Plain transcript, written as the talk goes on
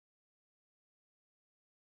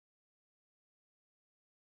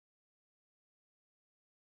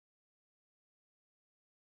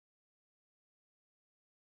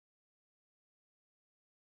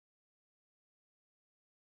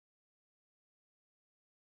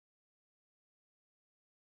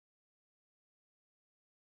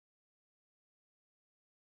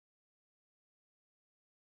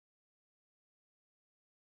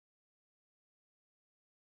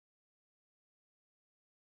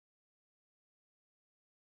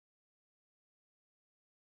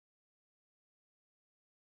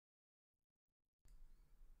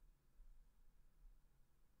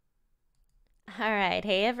All right.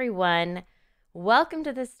 Hey, everyone. Welcome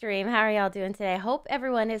to the stream. How are y'all doing today? I hope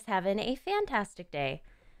everyone is having a fantastic day.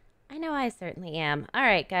 I know I certainly am. All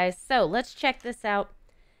right, guys. So let's check this out.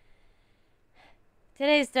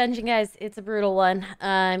 Today's dungeon, guys, it's a brutal one.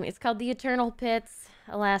 It's called the Eternal Pits,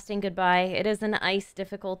 A Lasting Goodbye. It is an ice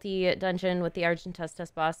difficulty dungeon with the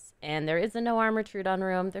Argentustus boss, and there is a no armor Trudon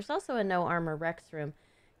room. There's also a no armor Rex room.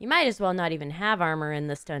 You might as well not even have armor in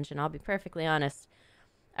this dungeon, I'll be perfectly honest.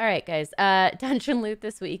 All right, guys. Dungeon loot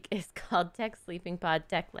this week is called Tech Sleeping Pod,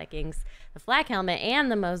 Tech Leggings, the Flak Helmet, and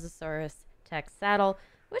the Mosasaurus Tech Saddle,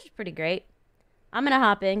 which is pretty great. I'm going to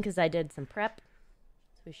hop in because I did some prep,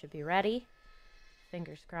 so we should be ready.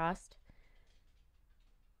 Fingers crossed.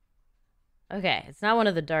 Okay, it's not one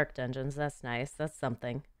of the dark dungeons. That's nice. That's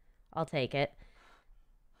something. I'll take it.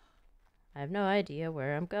 I have no idea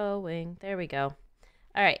where I'm going. There we go.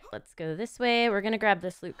 All right, let's go this way. We're going to grab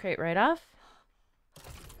this loot crate right off.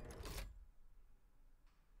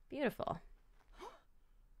 Beautiful.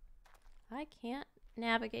 I can't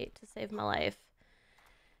navigate to save my life.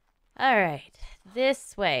 All right,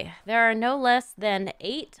 this way. There are no less than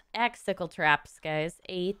 8 axical traps, guys.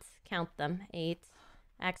 8, count them, 8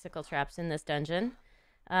 axical traps in this dungeon.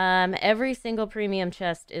 Every single premium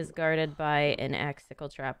chest is guarded by an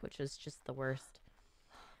axical trap, which is just the worst.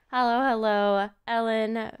 Hello, hello,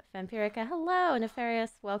 Ellen, Vampirica, hello,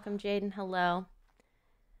 Nefarious, welcome, Jaden, hello.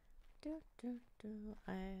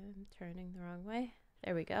 I'm turning the wrong way.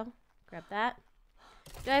 There we go. Grab that.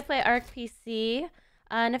 Do I play ARK PC?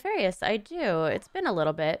 Nefarious, I do. It's been a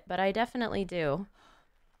little bit, but I definitely do.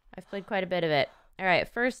 I've played quite a bit of it. All right,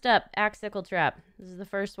 first up, Axical Trap. This is the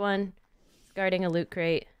first one. It's guarding a loot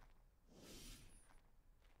crate.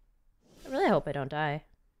 I really hope I don't die.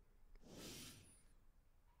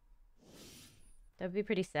 That would be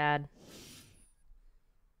pretty sad.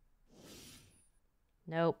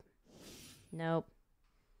 Nope. Nope.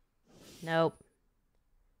 Nope.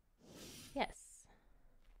 Yes.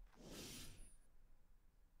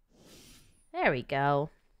 There we go.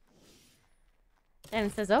 And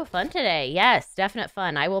it says, oh, fun today. Yes, definite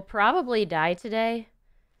fun. I will probably die today.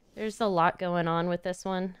 There's a lot going on with this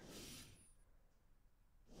one.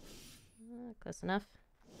 Close enough.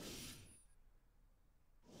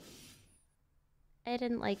 I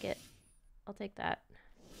didn't like it. I'll take that.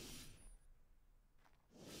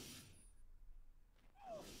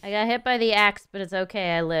 I got hit by the axe, but it's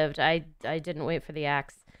okay. I lived. I didn't wait for the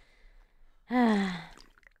axe. Off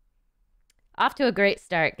to a great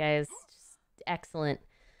start, guys. Just excellent.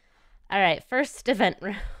 All right, first event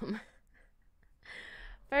room.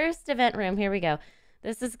 First event room. Here we go.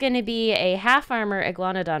 This is going to be a half armor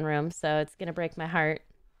Iguanodon room, so it's going to break my heart.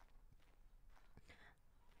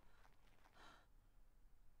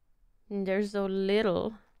 And they're so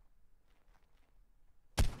little.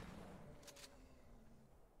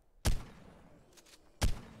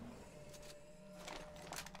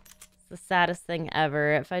 The saddest thing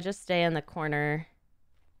ever. If I just stay in the corner.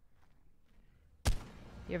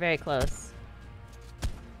 You're very close.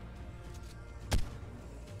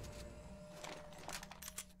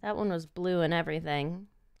 That one was blue and everything.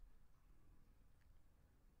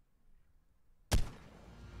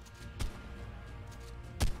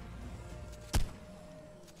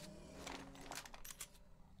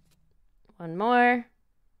 One more.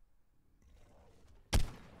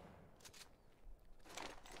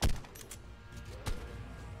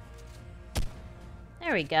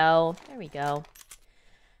 There we go. There we go.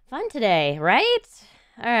 Fun today, right?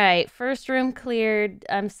 All right, first room cleared.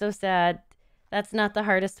 I'm so sad. That's not the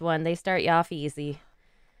hardest one. They start you off easy.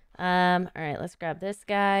 All right, let's grab this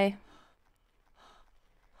guy.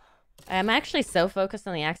 I'm actually so focused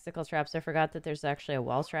on the axical traps, I forgot that there's actually a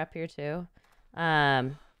wall trap here too.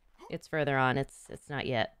 It's further on. It's not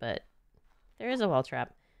yet, but there is a wall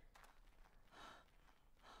trap.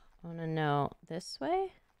 I want to know this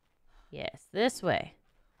way? Yes, this way.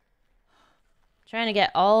 Trying to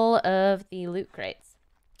get all of the loot crates.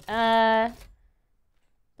 Black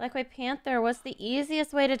White Panther, what's the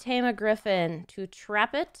easiest way to tame a griffin? To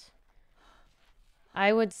trap it?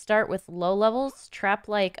 I would start with low levels. Trap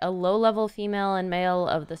like a low level female and male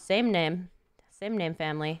of the same name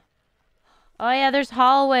family. Oh yeah, there's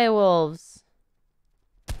hallway wolves.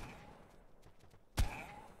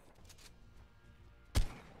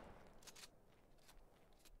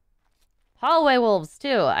 Hallway wolves,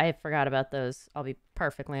 too. I forgot about those. I'll be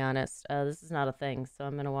perfectly honest. This is not a thing, so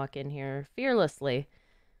I'm going to walk in here fearlessly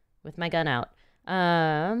with my gun out.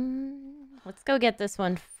 Let's go get this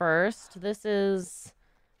one first. This is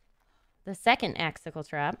the second axical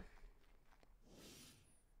trap.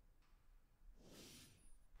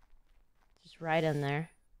 Just right in there.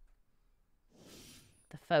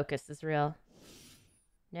 The focus is real.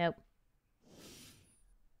 Nope.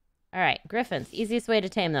 All right, griffins. Easiest way to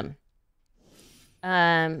tame them.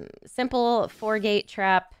 Simple 4-gate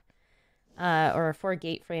trap, or a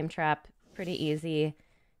 4-gate frame trap. Pretty easy.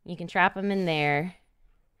 You can trap them in there.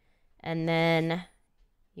 And then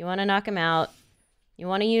you want to knock them out. You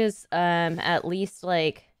want to use at least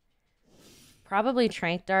like probably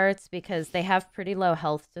trank darts because they have pretty low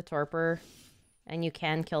health to torpor. And you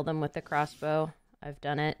can kill them with the crossbow. I've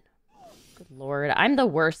done it. Good lord. I'm the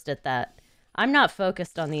worst at that. I'm not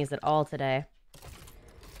focused on these at all today.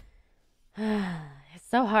 It's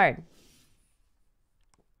so hard.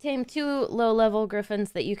 Tame 2 low-level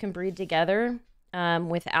griffins that you can breed together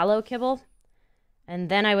with aloe kibble. And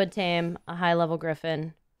then I would tame a high-level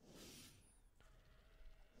griffin.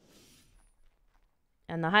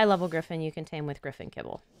 And the high-level griffin you can tame with griffin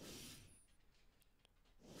kibble.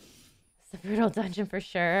 It's a brutal dungeon for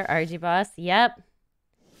sure. RG boss. Yep.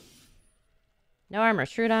 No armor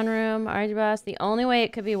Shroudon room. RG boss. The only way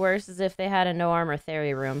it could be worse is if they had a no armor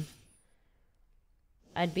Theory room.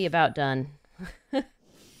 I'd be about done.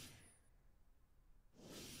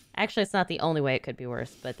 Actually, it's not the only way it could be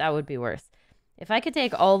worse, but that would be worse. If I could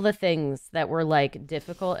take all the things that were, like,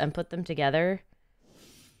 difficult and put them together...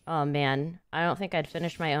 Oh, man. I don't think I'd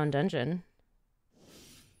finish my own dungeon.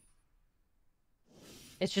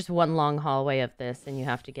 It's just one long hallway of this, and you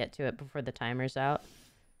have to get to it before the timer's out.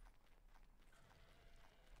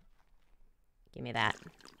 Give me that.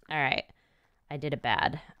 All right. I did it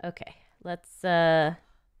bad. Okay. Let's,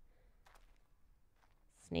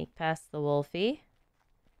 sneak past the Wolfie.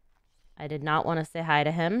 I did not want to say hi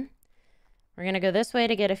to him. We're going to go this way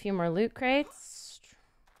to get a few more loot crates.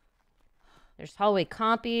 There's hallway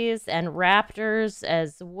compies and raptors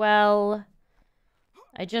as well.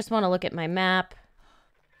 I just want to look at my map.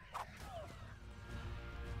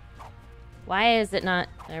 Why is it not...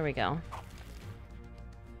 There we go.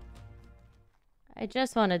 I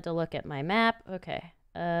just wanted to look at my map. Okay.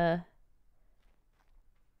 Yep,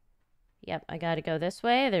 I gotta go this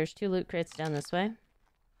way. There's 2 loot crates down this way.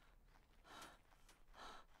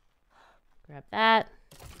 Grab that.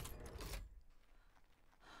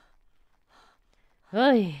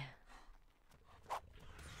 Oy.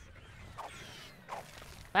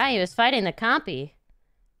 Wow, he was fighting the compy.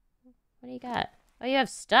 What do you got? Oh, you have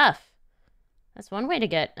stuff. That's one way to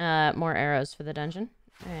get more arrows for the dungeon.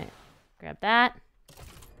 All right, grab that.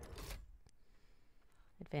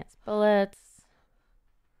 Advanced bullets.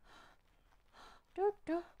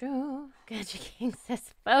 Gadget King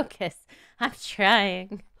says focus. I'm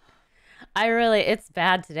trying. It's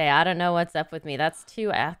bad today. I don't know what's up with me. That's 2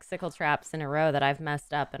 axical traps in a row that I've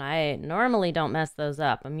messed up, and I normally don't mess those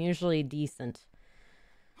up. I'm usually decent.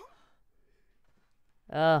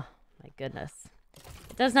 Oh, my goodness.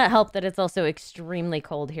 It does not help that it's also extremely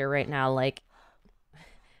cold here right now. Like,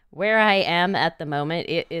 where I am at the moment,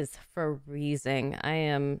 it is freezing.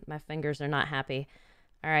 My fingers are not happy.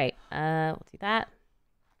 All right, we'll do that.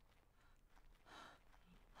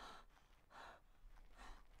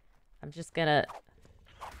 I'm just gonna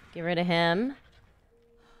get rid of him.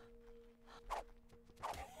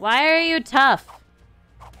 Why are you tough?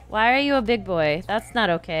 Why are you a big boy? That's not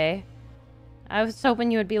okay. I was hoping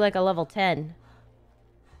you would be like a level 10.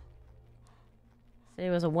 Say it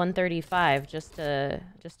was a 135 just to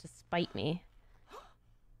spite me.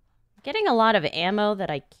 I'm getting a lot of ammo that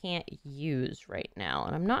I can't use right now,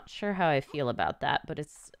 and I'm not sure how I feel about that, but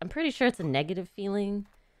I'm pretty sure it's a negative feeling.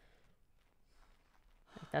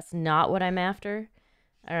 That's not what I'm after.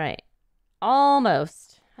 All right.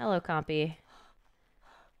 Almost. Hello, compy.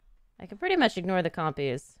 I can pretty much ignore the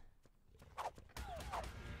compies.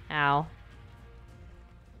 Ow.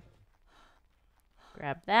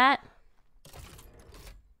 Grab that.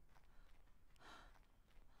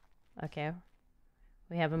 Okay.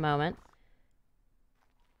 We have a moment.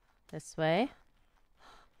 This way.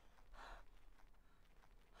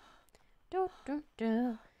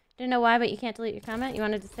 Didn't know why, but you can't delete your comment. You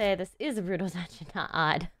wanted to say this is a brutal dungeon, not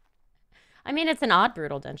odd. I mean, it's an odd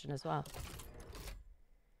brutal dungeon as well.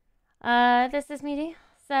 This is Meaty.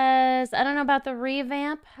 Says, I don't know about the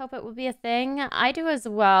revamp. Hope it will be a thing. I do as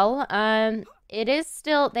well. It is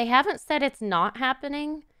still, they haven't said it's not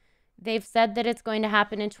happening. They've said that it's going to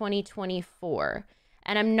happen in 2024.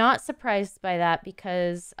 And I'm not surprised by that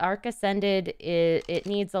because ARK Ascended, it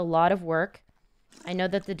needs a lot of work. I know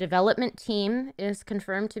that the development team is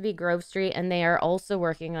confirmed to be Grove Street, and they are also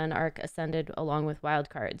working on ARK Ascended along with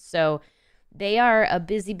Wildcards. So they are a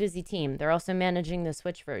busy, busy team. They're also managing the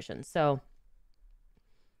Switch version. So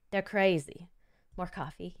they're crazy. More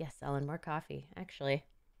coffee. Yes, Ellen, more coffee, actually.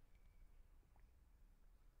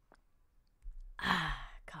 Ah.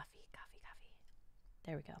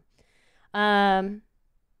 There we go.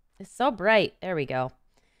 It's so bright. There we go.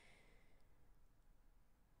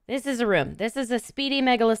 This is a room. This is a speedy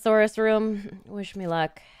Megalosaurus room. Wish me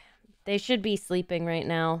luck. They should be sleeping right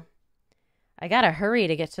now. I gotta hurry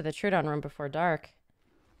to get to the Trudon room before dark.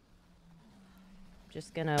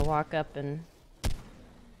 Just gonna walk up and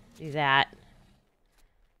do that.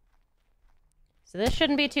 So this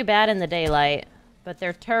shouldn't be too bad in the daylight, but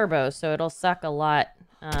they're turbo, so it'll suck a lot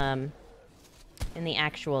in the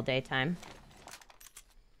actual daytime.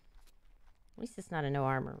 At least it's not a no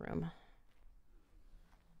armor room.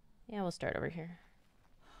 Yeah, we'll start over here.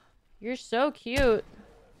 You're so cute.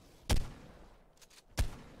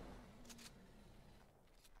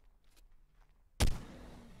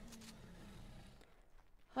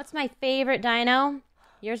 What's my favorite dino?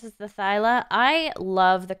 Yours is the Thyla. I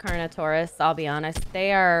love the Carnotaurus, I'll be honest.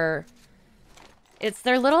 They are... It's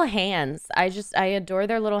their little hands. I adore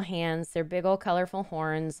their little hands. Their big old colorful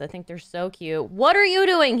horns. I think they're so cute. What are you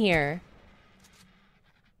doing here?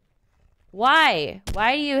 Why?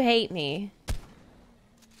 Why do you hate me?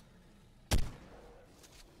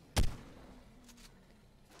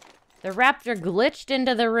 The raptor glitched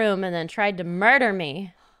into the room and then tried to murder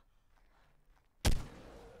me.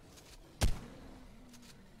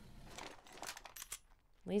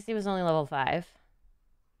 At least he was only level 5.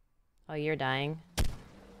 Oh, you're dying.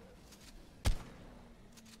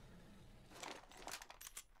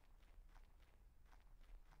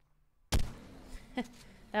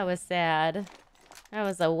 That was sad. That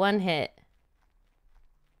was a one hit.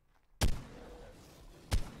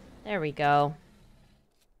 There we go.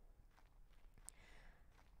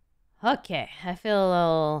 Okay, I feel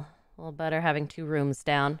a little better having 2 rooms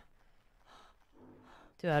down.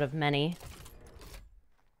 2 out of many.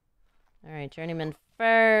 Alright, Journeyman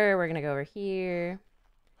Fur. We're gonna go over here.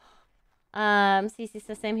 CC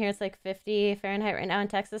says same here. It's like 50 Fahrenheit right now in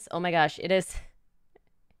Texas. Oh my gosh, it is.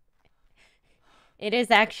 It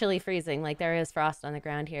is actually freezing. Like, there is frost on the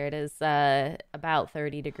ground here. It is about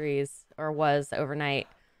 30 degrees, or was overnight.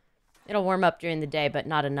 It'll warm up during the day, but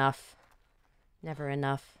not enough. Never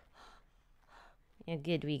enough. Yeah,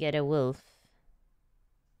 good, we get a wolf.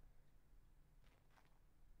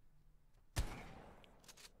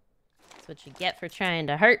 That's what you get for trying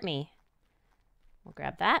to hurt me. We'll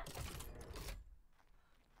grab that.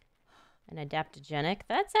 An adaptogenic.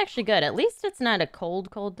 That's actually good. At least it's not a cold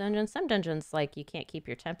dungeon. Some dungeons, like, you can't keep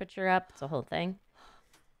your temperature up. It's a whole thing.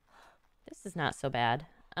 This is not so bad.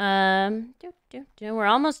 We're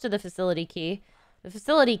almost to the facility key. The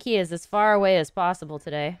facility key is as far away as possible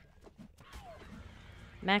today.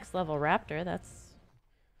 Max level raptor. That's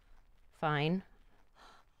fine.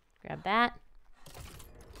 Grab that.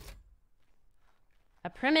 A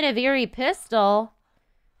primitive Eerie pistol.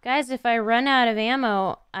 Guys, if I run out of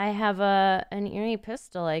ammo, I have an Eerie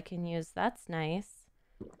pistol I can use. That's nice.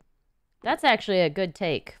 That's actually a good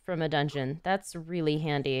take from a dungeon. That's really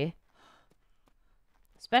handy.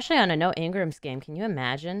 Especially on a no Ingrams game. Can you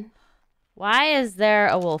imagine? Why is there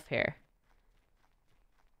a wolf here?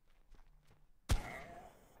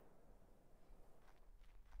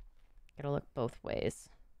 Gotta look both ways.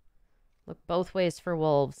 Look both ways for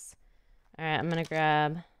wolves. Alright, I'm gonna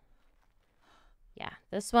grab... Yeah,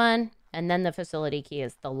 this one, and then the facility key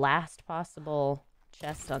is the last possible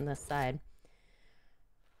chest on this side.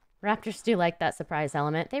 Raptors do like that surprise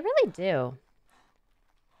element. They really do.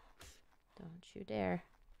 Don't you dare.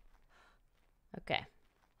 Okay.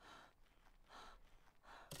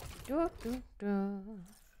 Am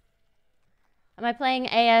I playing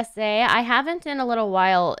ASA? I haven't in a little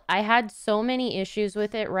while. I had so many issues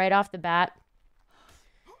with it right off the bat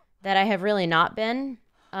that I have really not been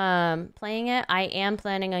playing it. I am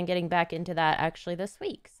planning on getting back into that actually this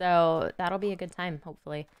week, so that'll be a good time.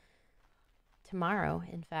 Hopefully tomorrow,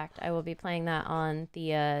 in fact, I will be playing that on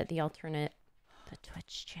the alternate, the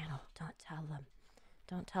Twitch channel. Don't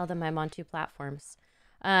tell them I'm on 2 platforms.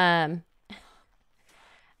 And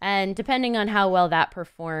depending on how well that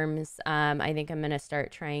performs, I think I'm gonna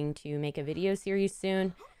start trying to make a video series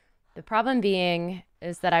soon. The problem being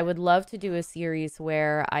is that I would love to do a series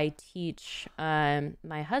where I teach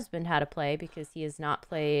my husband how to play, because he has not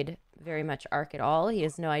played very much ARK at all. He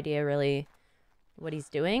has no idea really what he's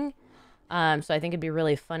doing. So I think it'd be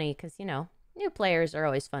really funny because, you know, new players are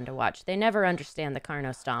always fun to watch. They never understand the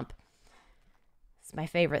Carno Stomp. It's my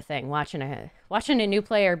favorite thing, watching a new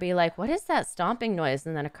player be like, what is that stomping noise?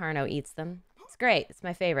 And then a Carno eats them. It's great. It's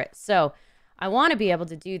my favorite. So I want to be able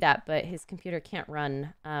to do that, but his computer can't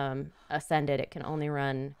run Ascended. It can only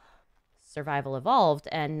run Survival Evolved,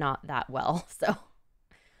 and not that well. So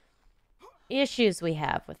issues we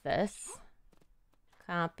have with this.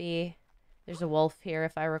 Copy. There's a wolf here,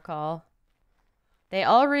 if I recall. They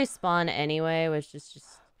all respawn anyway, which is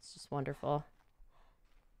it's just wonderful.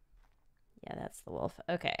 Yeah, that's the wolf.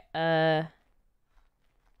 Okay, we're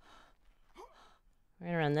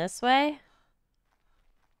gonna run this way.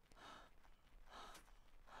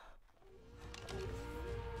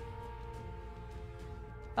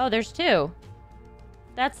 Oh, there's two.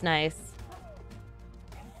 That's nice.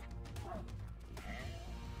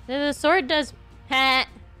 So the sword does... Ha!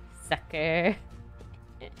 Sucker.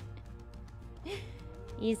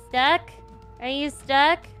 You stuck? Are you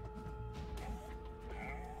stuck?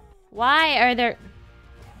 Why are there...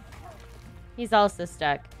 He's also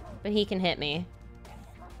stuck, but he can hit me.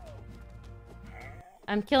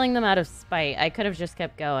 I'm killing them out of spite. I could have just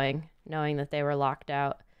kept going, knowing that they were locked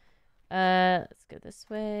out. Let's go this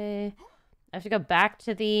way. I have to go back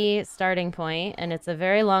to the starting point, and it's a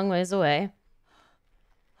very long ways away.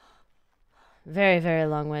 Very, very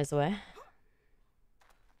long ways away.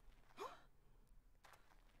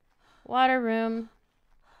 Water room.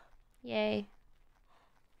 Yay.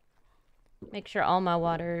 Make sure all my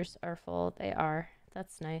waters are full. They are.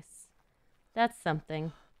 That's nice. That's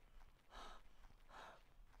something.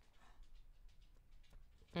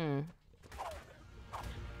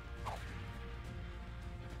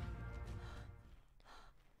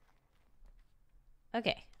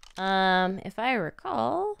 Okay. If I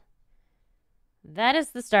recall, that is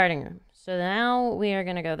the starting room. So now we are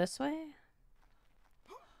going to go this way.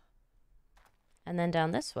 And then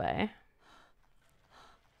down this way.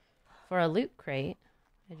 For a loot crate.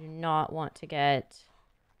 I do not want to get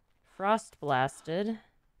frost blasted.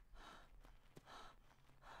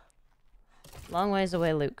 Long ways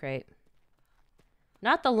away loot crate.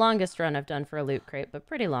 Not the longest run I've done for a loot crate, but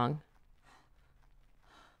pretty long.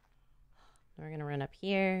 We're going to run up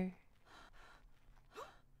here.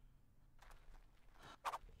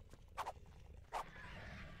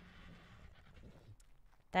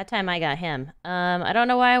 That time I got him. I don't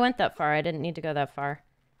know why I went that far. I didn't need to go that far.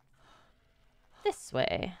 This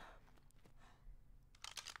way.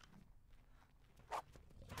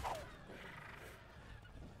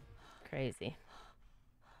 Crazy.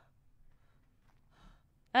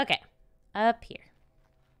 Okay. Up here.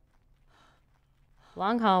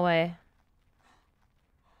 Long hallway.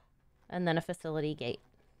 And then a facility gate.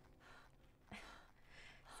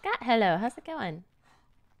 Scott, hello. How's it going?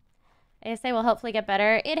 ASA will hopefully get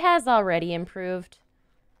better. It has already improved,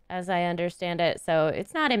 as I understand it. So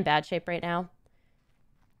it's not in bad shape right now.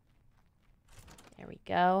 There we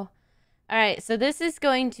go. All right. So this is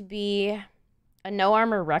going to be a no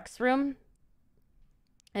armor Rex room.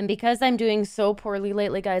 And because I'm doing so poorly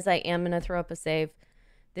lately, guys, I am going to throw up a save.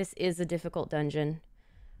 This is a difficult dungeon.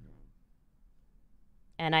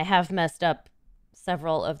 And I have messed up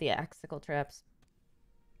several of the axial traps.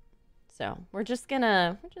 So we're just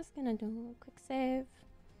gonna do a little quick save.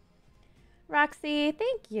 Roxy,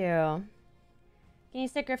 thank you. Can you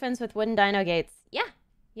stick griffins with wooden dino gates?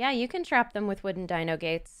 Yeah, you can trap them with wooden dino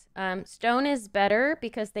gates. Stone is better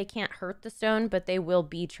because they can't hurt the stone, but they will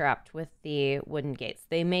be trapped with the wooden gates.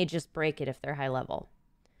 They may just break it if they're high level.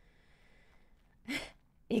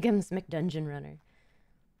 Egam's McDungeon Runner.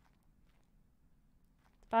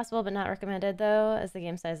 It's possible, but not recommended, though, as the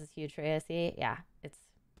game size is huge for ASE. Yeah, it's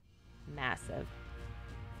massive.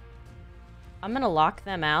 I'm gonna lock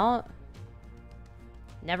them out.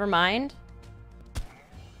 Never mind.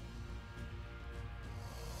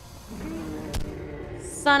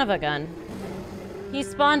 Son of a gun. He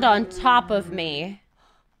spawned on top of me.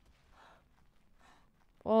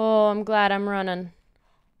 Oh, I'm glad I'm running.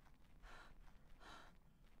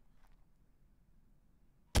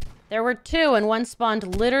 There were two, and one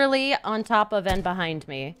spawned literally on top of and behind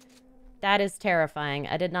me. That is terrifying.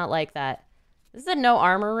 I did not like that. This is a no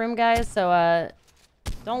armor room, guys, so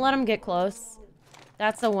don't let them get close.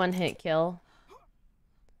 That's a one-hit kill.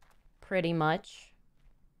 Pretty much.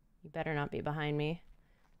 You better not be behind me.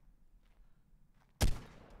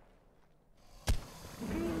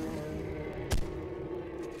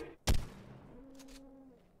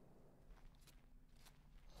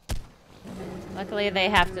 Luckily, they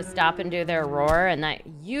have to stop and do their roar, and that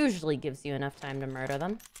usually gives you enough time to murder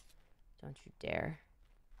them. Don't you dare.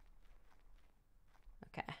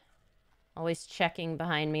 Okay. Always checking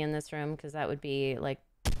behind me in this room, because that would be, like,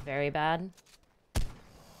 very bad.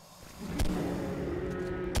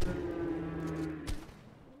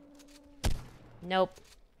 Nope.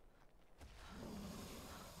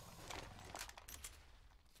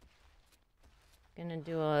 Gonna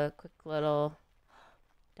do a quick little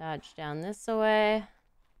dodge down this way.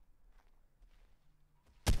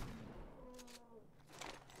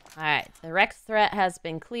 Alright, the Rex threat has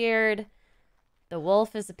been cleared. The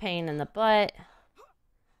wolf is a pain in the butt.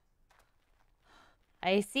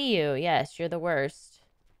 I see you. Yes, you're the worst.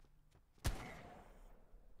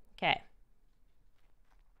 Okay.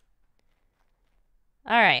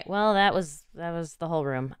 All right. Well, that was the whole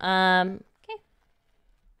room. Okay.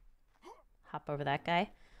 Hop over that guy.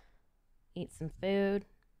 Eat some food.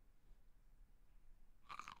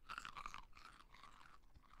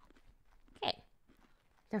 Okay.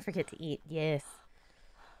 Don't forget to eat. Yes.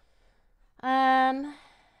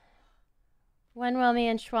 When will me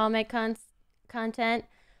and Schwal make content?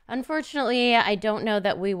 Unfortunately, I don't know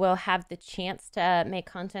that we will have the chance to make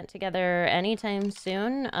content together anytime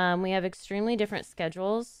soon. We have extremely different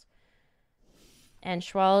schedules. And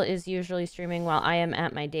Schwal is usually streaming while I am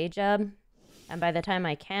at my day job. And by the time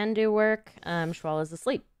I can do work, Schwal is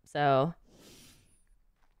asleep. So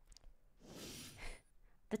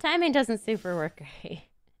the timing doesn't super work great.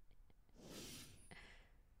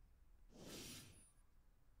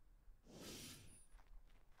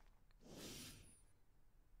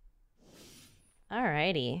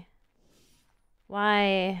 Alrighty.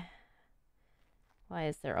 Why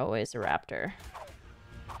is there always a raptor?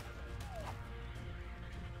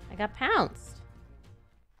 I got pounced.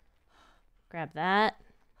 Grab that.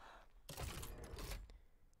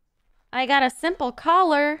 I got a simple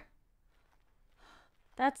collar.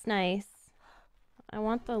 That's nice. I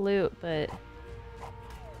want the loot, but...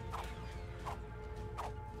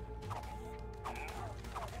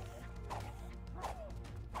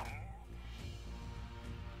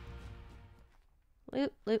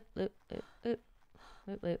 Loot, loot, loot, loot, loot,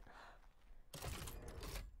 loot, loot.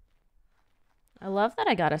 I love that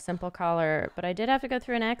I got a simple collar, but I did have to go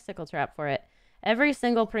through an axicle trap for it. Every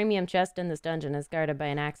single premium chest in this dungeon is guarded by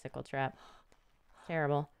an axicle trap.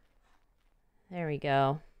 Terrible. There we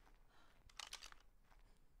go.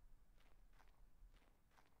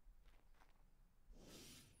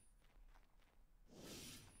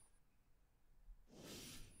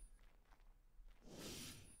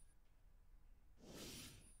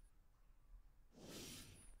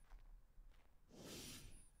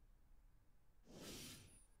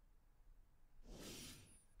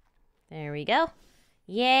 There we go.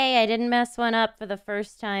 Yay, I didn't mess one up for the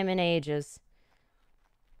first time in ages.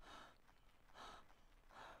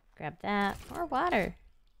 Grab that. More water.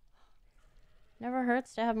 Never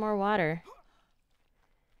hurts to have more water.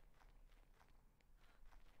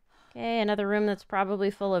 Okay, another room that's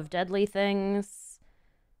probably full of deadly things.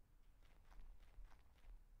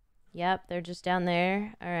 Yep, they're just down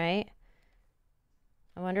there. All right.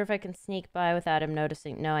 I wonder if I can sneak by without him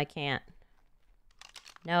noticing. No, I can't.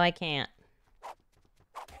 No, I can't.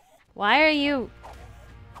 Why are you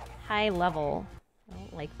high level? I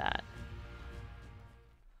don't like that.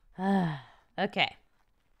 Okay.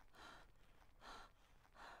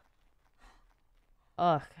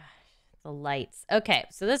 Oh, gosh. The lights. Okay,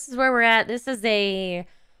 so this is where we're at. This is a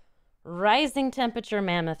rising temperature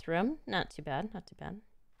mammoth room. Not too bad. Not too bad.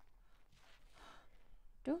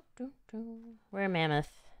 Where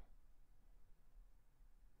mammoth?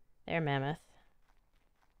 There, mammoth.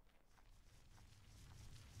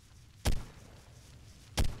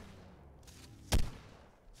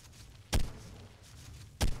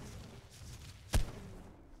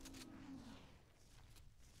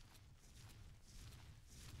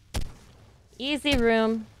 Easy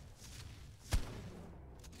room.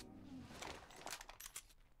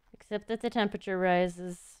 Except that the temperature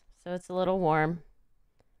rises, so it's a little warm.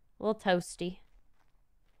 A little toasty.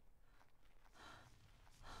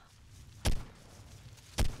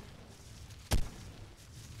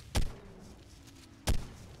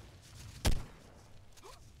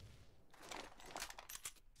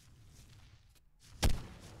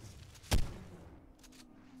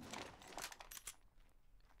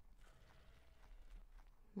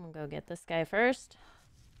 I'm gonna go get this guy first.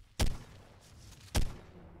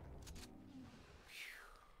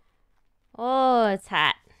 Oh, it's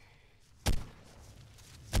hot.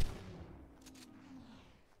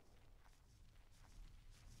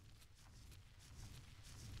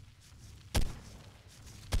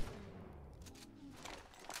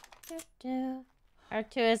 ARK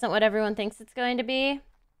 2 isn't what everyone thinks it's going to be.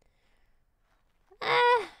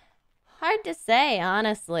 Hard to say,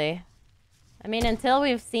 honestly. I mean, until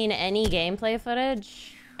we've seen any gameplay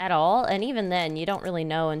footage at all, and even then, you don't really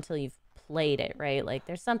know until you've played it, right? Like,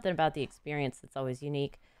 there's something about the experience that's always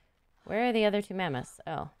unique. Where are the other two mammoths?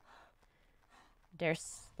 Oh. They're,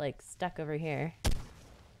 like, stuck over here.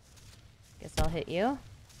 Guess I'll hit you.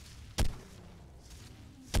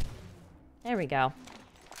 There we go.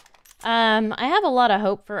 I have a lot of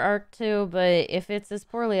hope for ARK 2, but if it's as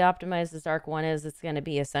poorly optimized as ARK 1 is, it's going to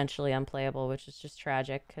be essentially unplayable, which is just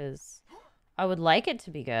tragic, because I would like it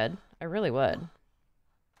to be good. I really would.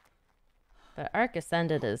 But ARK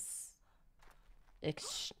Ascended is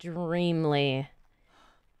extremely...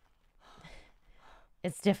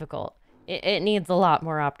 It's difficult. It needs a lot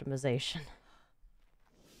more optimization.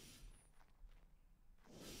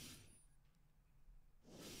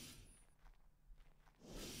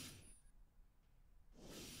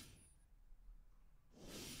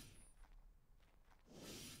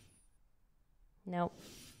 Nope.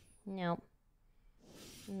 Nope.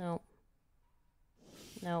 Nope.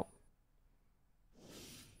 Nope.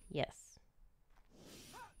 Yes.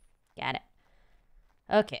 Got it.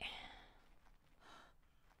 Okay.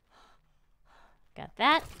 Got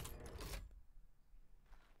that.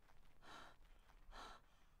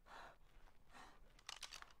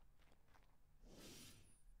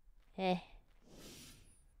 Eh.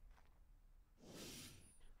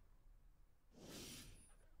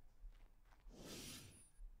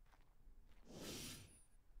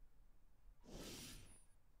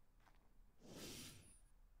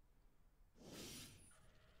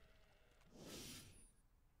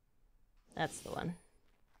 That's the one.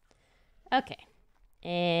 Okay.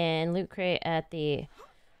 And loot crate at the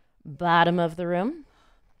bottom of the room.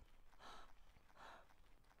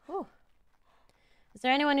 Ooh. Is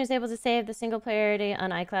there anyone who's able to save the single playerity on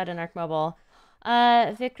iCloud and Arc Mobile?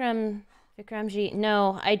 Vikramji,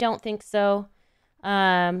 no, I don't think so.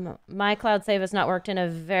 My cloud save has not worked in a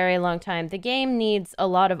very long time. The game needs a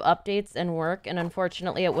lot of updates and work, and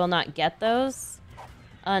unfortunately it will not get those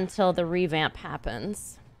until the revamp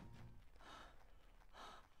happens.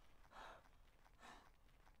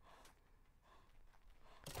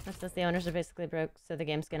 It says the owners are basically broke, so the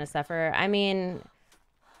game's gonna suffer. I mean,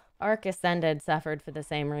 ARK Ascended suffered for the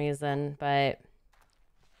same reason, but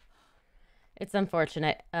it's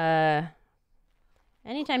unfortunate. Anytime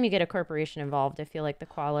you get a corporation involved, I feel like the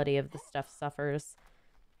quality of the stuff suffers.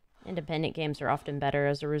 Independent games are often better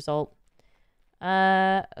as a result.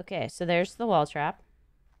 Okay, so there's the wall trap.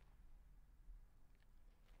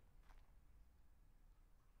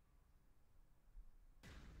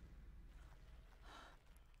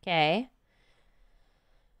 Okay.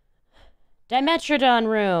 Dimetrodon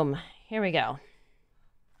room. Here we go.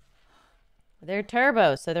 They're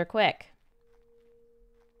turbo, so they're quick.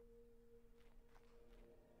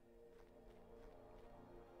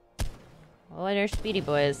 Oh, they're speedy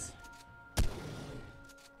boys.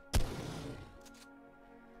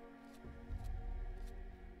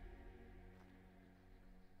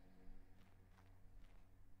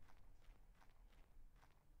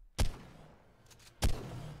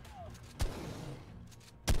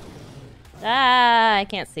 Ah, I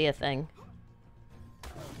can't see a thing.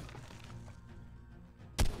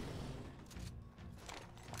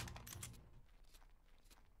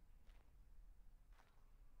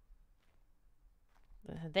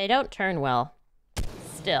 They don't turn well.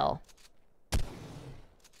 Still.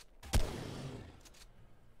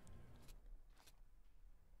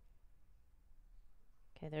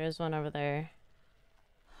 Okay, there is one over there.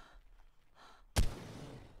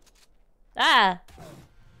 Ah!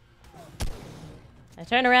 I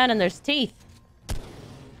turn around and there's teeth.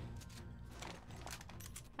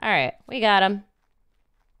 Alright, we got him.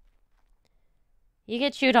 You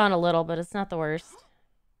get chewed on a little, but it's not the worst.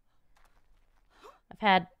 I've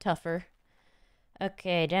had tougher.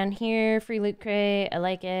 Okay, down here, free loot crate. I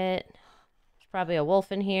like it. There's probably a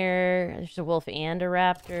wolf in here. There's a wolf and a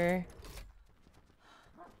raptor.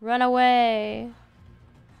 Run away.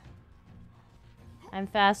 I'm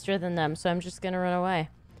faster than them, so I'm just gonna run away.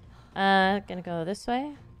 Gonna go this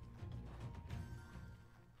way.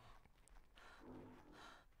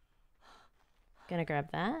 Gonna grab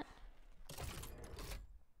that.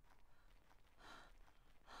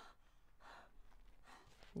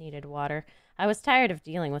 Needed water. I was tired of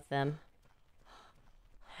dealing with them.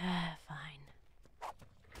 Fine.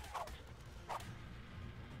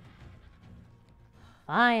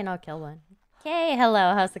 Fine, I'll kill one. Okay,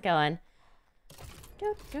 hello, how's it going?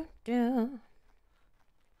 Do, do, do.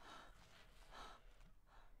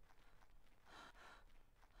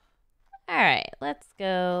 Alright, let's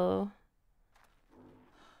go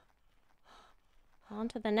on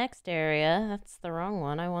to the next area. That's the wrong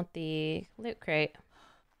one. I want the loot crate.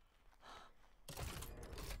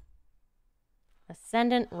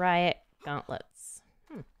 Ascendant Riot Gauntlets.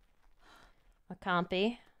 A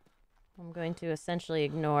compy. I'm going to essentially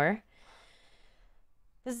ignore.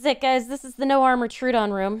 This is it, guys. This is the no armor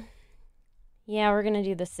Trudon room. Yeah, we're going to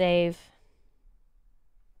do the save.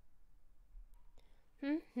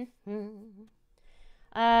 What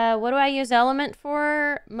do I use element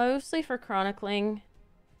for? Mostly for chronicling.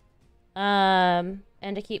 And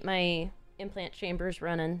to keep my implant chambers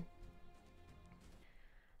running.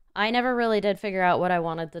 I never really did figure out what I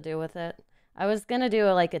wanted to do with it. I was gonna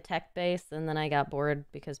do like a tech base, and then I got bored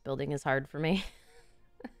because building is hard for me.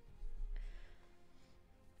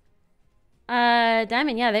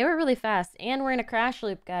 Diamond, yeah, they were really fast. And we're in a crash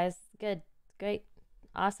loop, guys. Good. Great.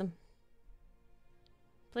 Awesome.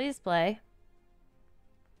 Please play.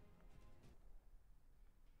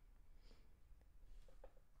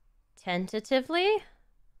 Tentatively?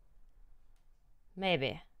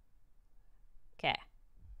 Maybe. Okay.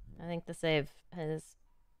 I think the save is...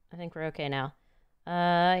 I think we're okay now.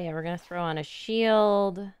 Yeah, we're gonna throw on a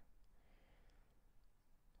shield.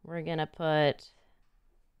 We're gonna put...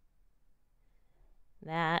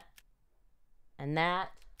 that. And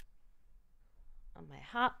that. On my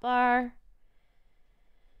hotbar.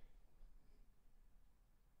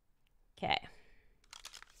 Okay.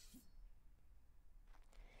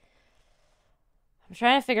 I'm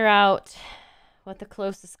trying to figure out what the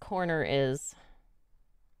closest corner is.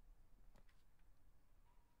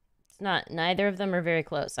 It's not, neither of them are very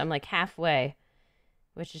close. I'm like halfway,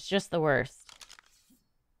 which is just the worst.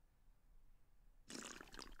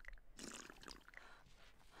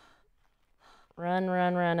 Run,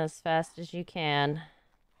 run, run as fast as you can.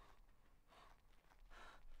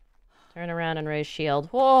 Turn around and raise shield.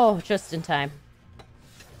 Whoa, just in time.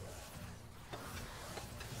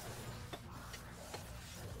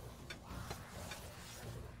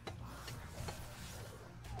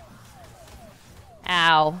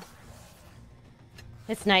 Ow.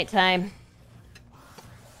 It's nighttime.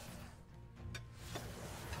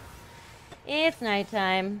 It's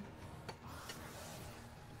nighttime.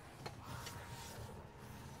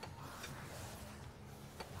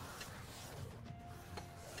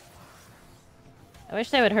 I wish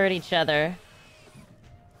they would hurt each other.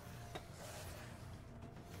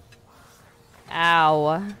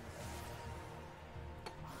 Ow.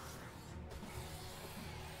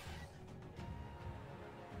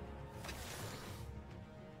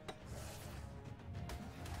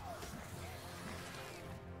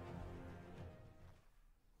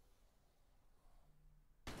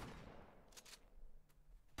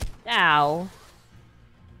 Ow.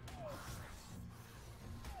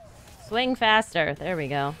 Swing faster. There we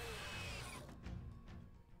go.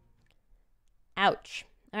 Ouch.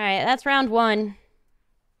 Alright, that's round one.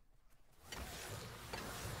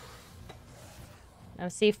 I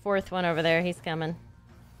see fourth one over there. He's coming.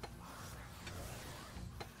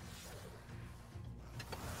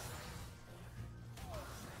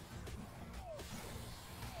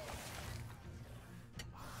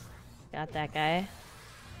 Got that guy.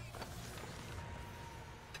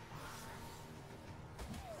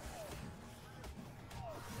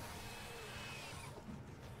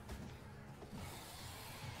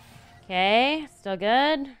 Okay, still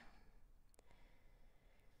good.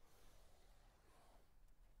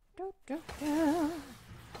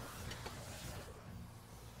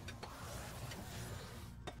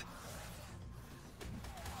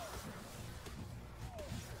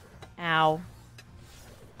 Ow.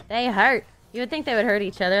 They hurt. You would think they would hurt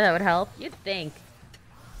each other. That would help. You'd think.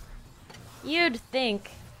 You'd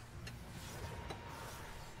think.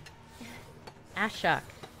 Ashok.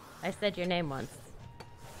 I said your name once.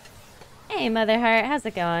 Hey, Motherheart. How's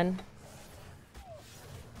it going?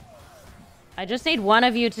 I just need one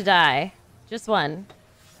of you to die. Just one.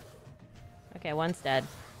 Okay, one's dead.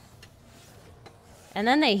 And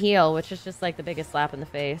then they heal, which is just like the biggest slap in the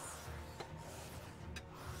face.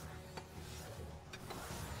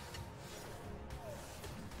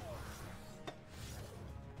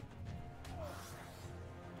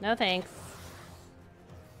 No thanks.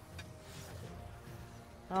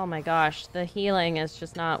 Oh my gosh, the healing is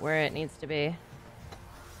just not where it needs to be.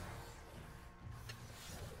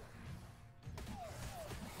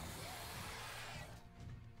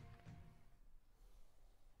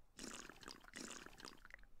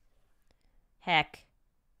 Heck.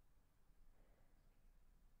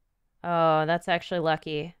 Oh, that's actually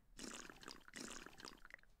lucky.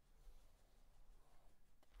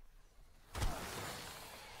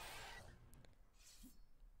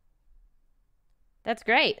 That's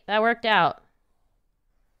great. That worked out.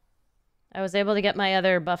 I was able to get my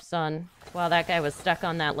other buffs on while that guy was stuck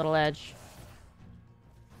on that little edge.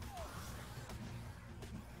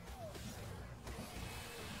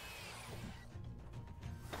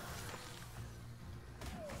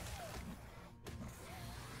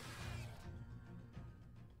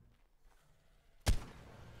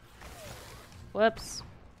 Whoops.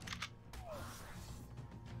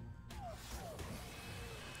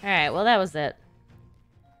 Alright, well that was it.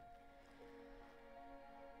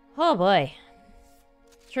 Oh boy.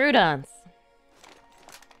 Trudons.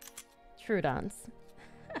 Trudons.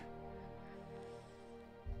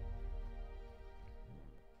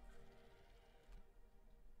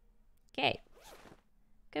 Okay.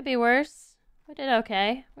 Could be worse. We did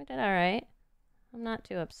okay. We did alright. I'm not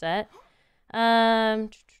too upset.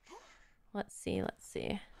 Let's see, let's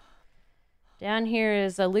see. Down here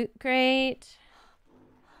is a loot crate.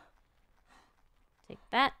 Take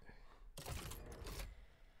that.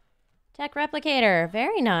 Tech replicator.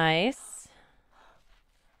 Very nice.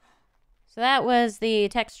 So that was the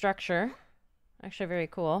tech structure. Actually very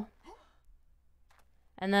cool.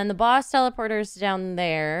 And then the boss teleporter's down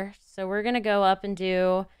there. So we're going to go up and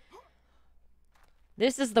do...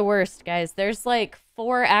 This is the worst, guys. There's like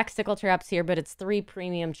 4 axical traps here, but it's 3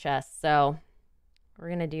 premium chests. So we're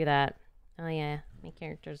going to do that. Oh yeah, my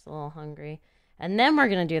character's a little hungry. And then we're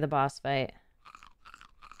going to do the boss fight.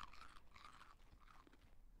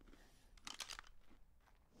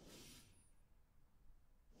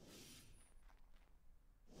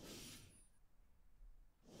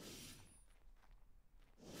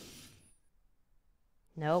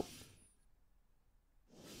 Nope.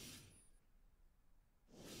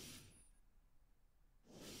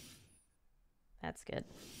 That's good.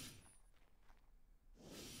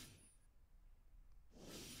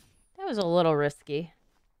 That was a little risky.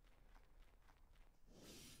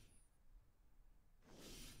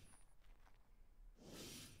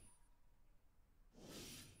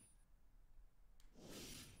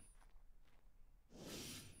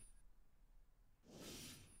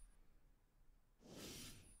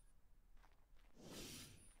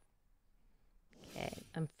 Okay,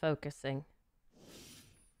 I'm focusing.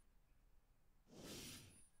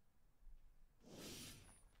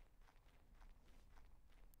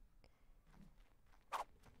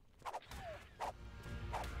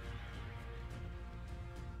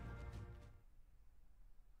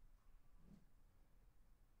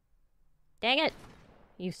 Dang it!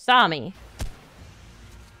 You saw me.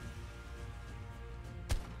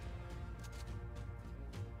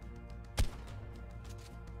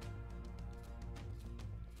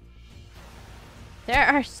 There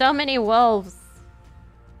are so many wolves.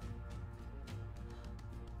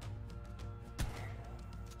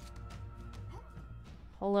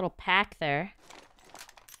 Whole little pack there.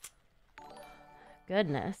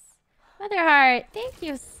 Goodness. Motherheart, thank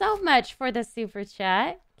you so much for the super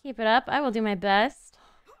chat. Keep it up. I will do my best.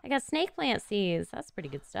 I got snake plant seeds. That's pretty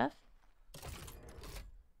good stuff.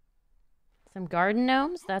 Some garden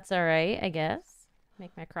gnomes. That's all right, I guess.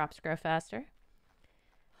 Make my crops grow faster.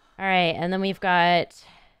 All right, and then we've got...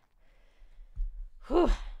 Whew.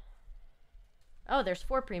 Oh, there's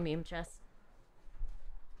 4 premium chests.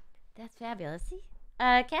 That's fabulous. See?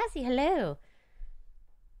 Cassie, hello.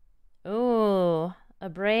 Ooh, a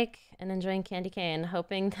break and enjoying candy cane.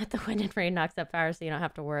 Hoping that the wind and rain knocks up power so you don't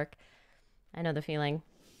have to work. I know the feeling.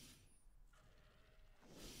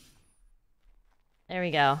 There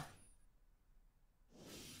we go.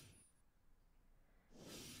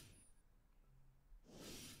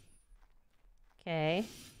 Okay.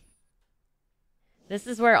 This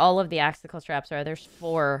is where all of the axical traps are. There's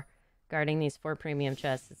 4 guarding these 4 premium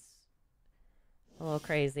chests. It's a little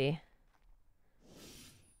crazy.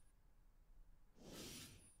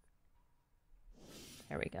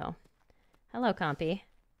 There we go. Hello, Compy.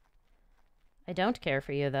 I don't care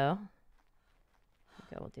for you, though.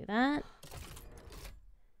 Okay, we'll do that.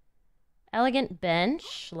 Elegant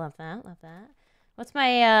bench. Love that, love that. What's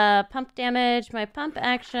my pump damage? My pump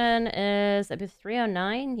action is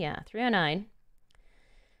 309. Yeah, 309.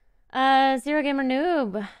 Zero Gamer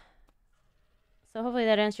Noob. So hopefully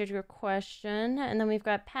that answered your question. And then we've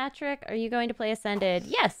got Patrick. Are you going to play Ascended?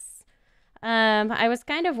 Yes. I was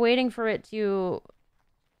kind of waiting for it to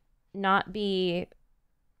not be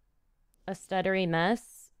a stuttery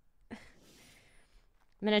mess. I'm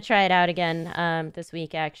going to try it out again this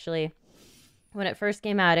week, actually. When it first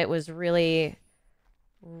came out, it was really,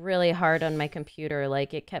 really hard on my computer.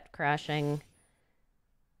 Like, it kept crashing.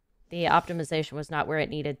 The optimization was not where it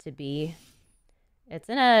needed to be. It's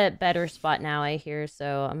in a better spot now, I hear,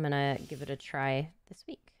 so I'm going to give it a try this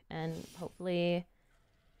week. And hopefully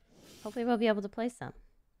we'll be able to play some.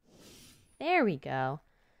 There we go.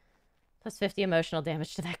 Plus 50 emotional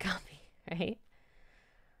damage to that copy, right?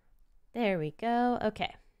 There we go.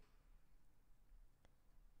 Okay.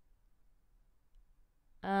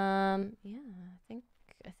 Yeah,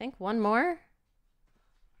 I think one more.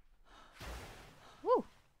 Woo.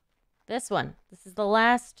 This one. This is the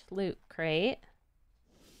last loot crate.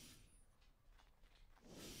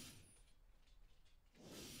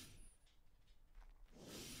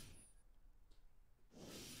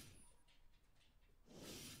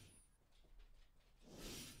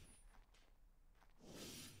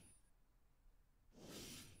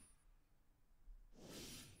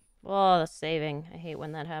 Oh, the saving. I hate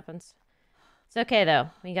when that happens. It's okay,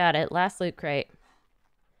 though. We got it. Last loot crate.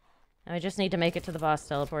 Now we just need to make it to the boss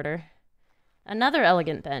teleporter. Another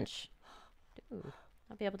elegant bench. Ooh,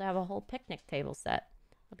 I'll be able to have a whole picnic table set.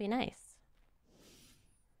 It'll be nice.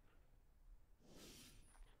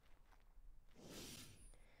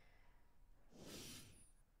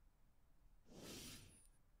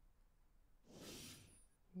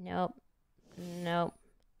 Nope. Nope.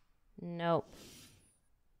 Nope.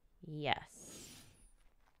 Yes.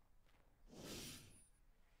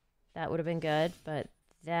 That would have been good, but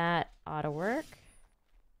that ought to work.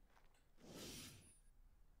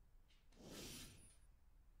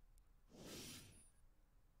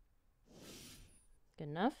 Good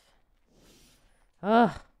enough.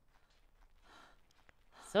 Ugh.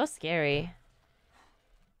 So scary.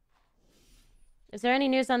 Is there any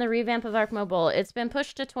news on the revamp of ARK Mobile? It's been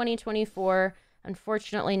pushed to 2024.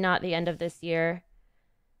 Unfortunately, not the end of this year.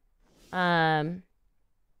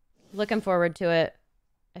 Looking forward to it.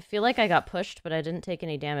 I feel like I got pushed, but I didn't take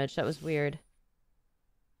any damage. That was weird.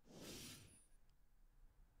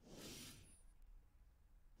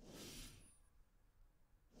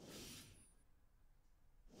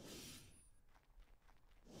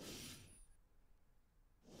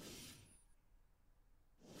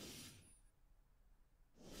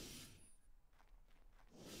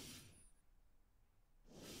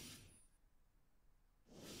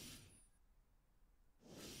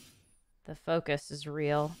 The focus is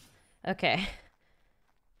real. Okay.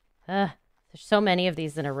 There's so many of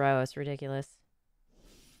these in a row. It's ridiculous.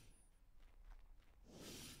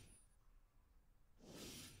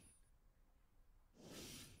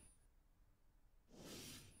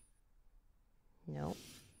 Nope.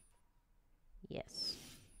 Yes.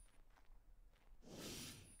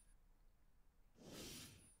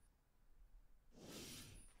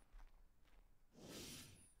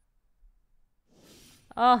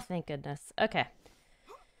 Oh, thank goodness. Okay.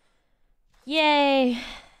 Yay.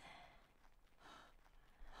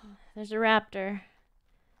 There's a raptor.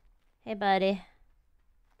 Hey, buddy.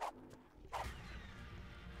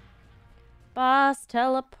 Boss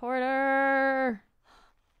teleporter.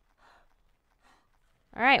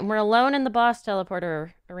 Alright, we're alone in the boss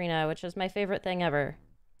teleporter arena, which is my favorite thing ever.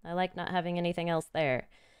 I like not having anything else there.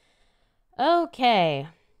 Okay.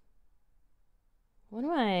 What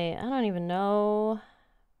do I don't even know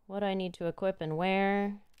what I need to equip and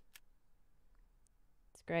where.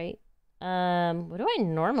 It's great. What do I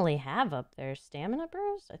normally have up there? Stamina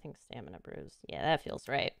brews? I think stamina brews. Yeah, that feels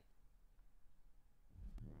right.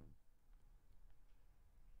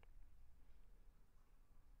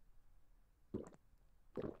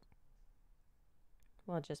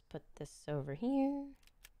 We'll just put this over here.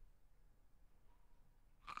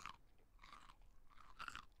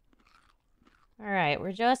 Alright,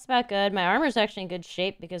 we're just about good. My armor's actually in good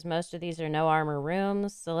shape because most of these are no armor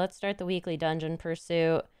rooms. So let's start the weekly dungeon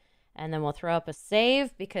pursuit. And then we'll throw up a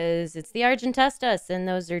save because it's the Argentestus and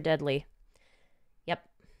those are deadly. Yep.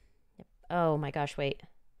 Oh my gosh, wait.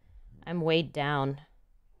 I'm weighed down.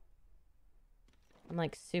 I'm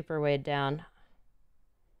like super weighed down.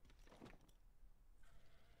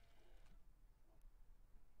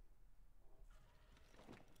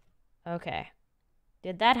 Okay.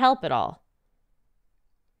 Did that help at all?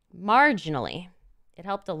 Marginally. It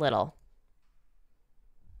helped a little.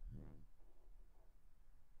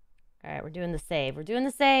 Alright, we're doing the save. We're doing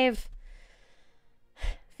the save.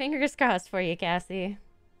 Fingers crossed for you, Cassie.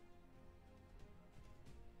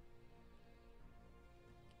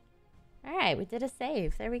 Alright, we did a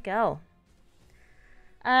save. There we go.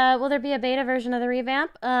 Will there be a beta version of the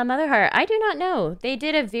revamp? Motherheart, I do not know. They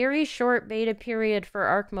did a very short beta period for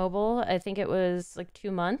ARK Mobile. I think it was like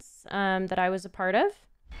 2 months that I was a part of.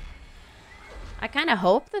 I kind of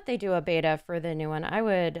hope that they do a beta for the new one. I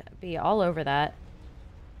would be all over that.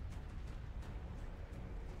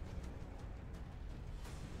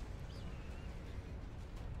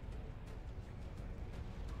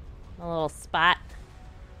 A little spot.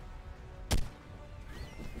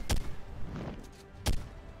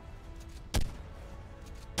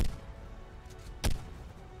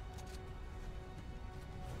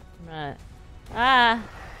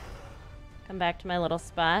 Come back to my little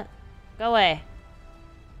spot. Go away.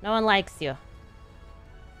 No one likes you.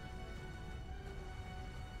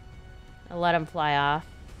 I'll let him fly off.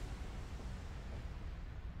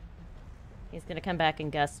 He's gonna come back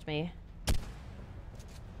and gust me.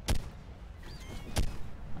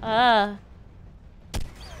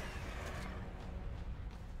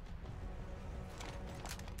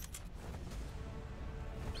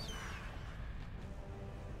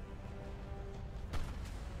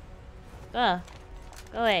 Go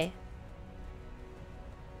away.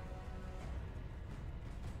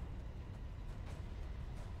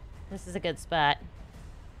 This is a good spot.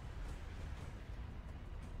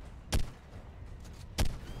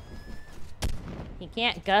 He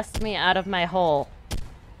can't gust me out of my hole.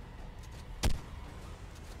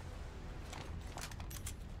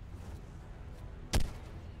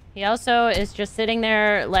 He also is just sitting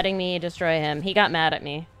there letting me destroy him. He got mad at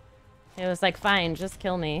me. He was like, fine, just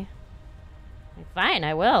kill me. Like, fine,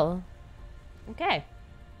 I will. Okay.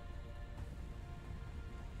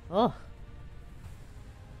 Oh.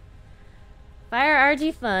 Fire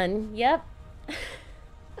RG fun. Yep.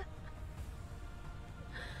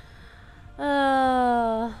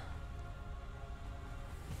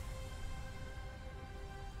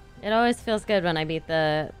 It always feels good when I beat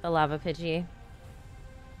the lava Pidgey.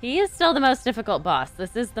 He is still the most difficult boss.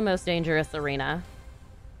 This is the most dangerous arena.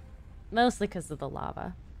 Mostly because of the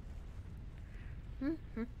lava.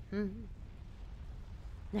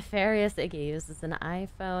 Nefarious Iggy uses an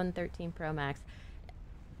iPhone 13 Pro Max.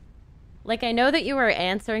 Like, I know that you were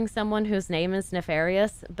answering someone whose name is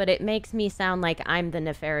Nefarious, but it makes me sound like I'm the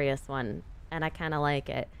nefarious one. And I kind of like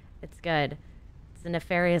it. It's good. It's a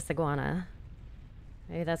Nefarious Iguana.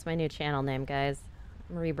 Maybe that's my new channel name, guys.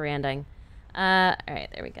 I'm rebranding. Alright,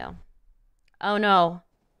 there we go. Oh no.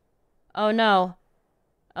 Oh no.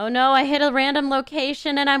 Oh no, I hit a random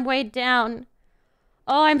location and I'm way down.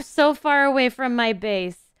 Oh, I'm so far away from my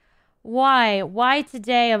base. Why? Why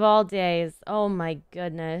today of all days? Oh my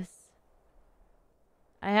goodness.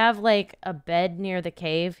 I have like a bed near the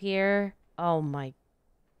cave here. Oh my.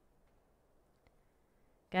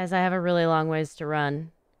 Guys, I have a really long ways to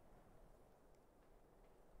run.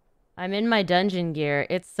 I'm in my dungeon gear.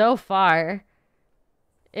 It's so far.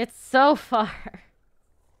 It's so far.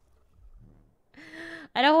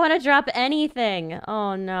 I don't want to drop anything.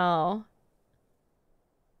 Oh no.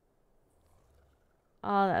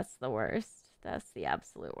 Oh, that's the worst. That's the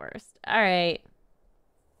absolute worst. All right.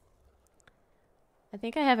 I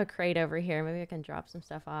think I have a crate over here. Maybe I can drop some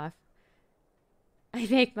stuff off. I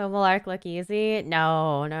make mobile ARK look easy.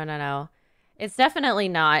 No, no, no, no. It's definitely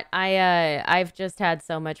not. I've just had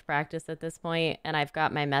so much practice at this point, and I've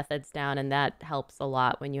got my methods down, and that helps a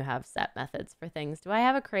lot when you have set methods for things. Do I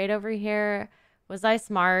have a crate over here? Was I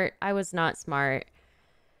smart? I was not smart.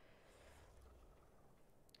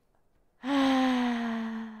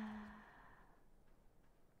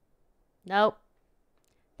 Nope.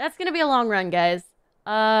 That's gonna be a long run, guys.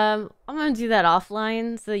 I'm gonna do that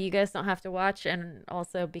offline so you guys don't have to watch, and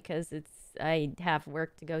also because I have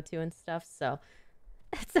work to go to and stuff, so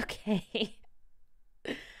it's okay.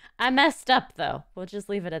 I messed up though. We'll just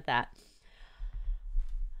leave it at that.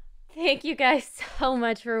 Thank you guys so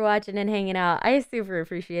much for watching and hanging out. I super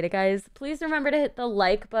appreciate it, guys. Please remember to hit the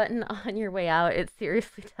like button on your way out. It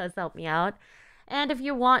seriously does help me out. And if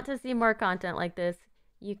you want to see more content like this,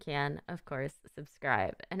 you can, of course,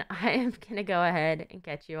 subscribe. And I am going to go ahead and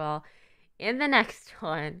catch you all in the next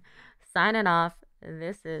one. Signing off.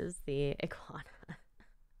 This is the Iguana.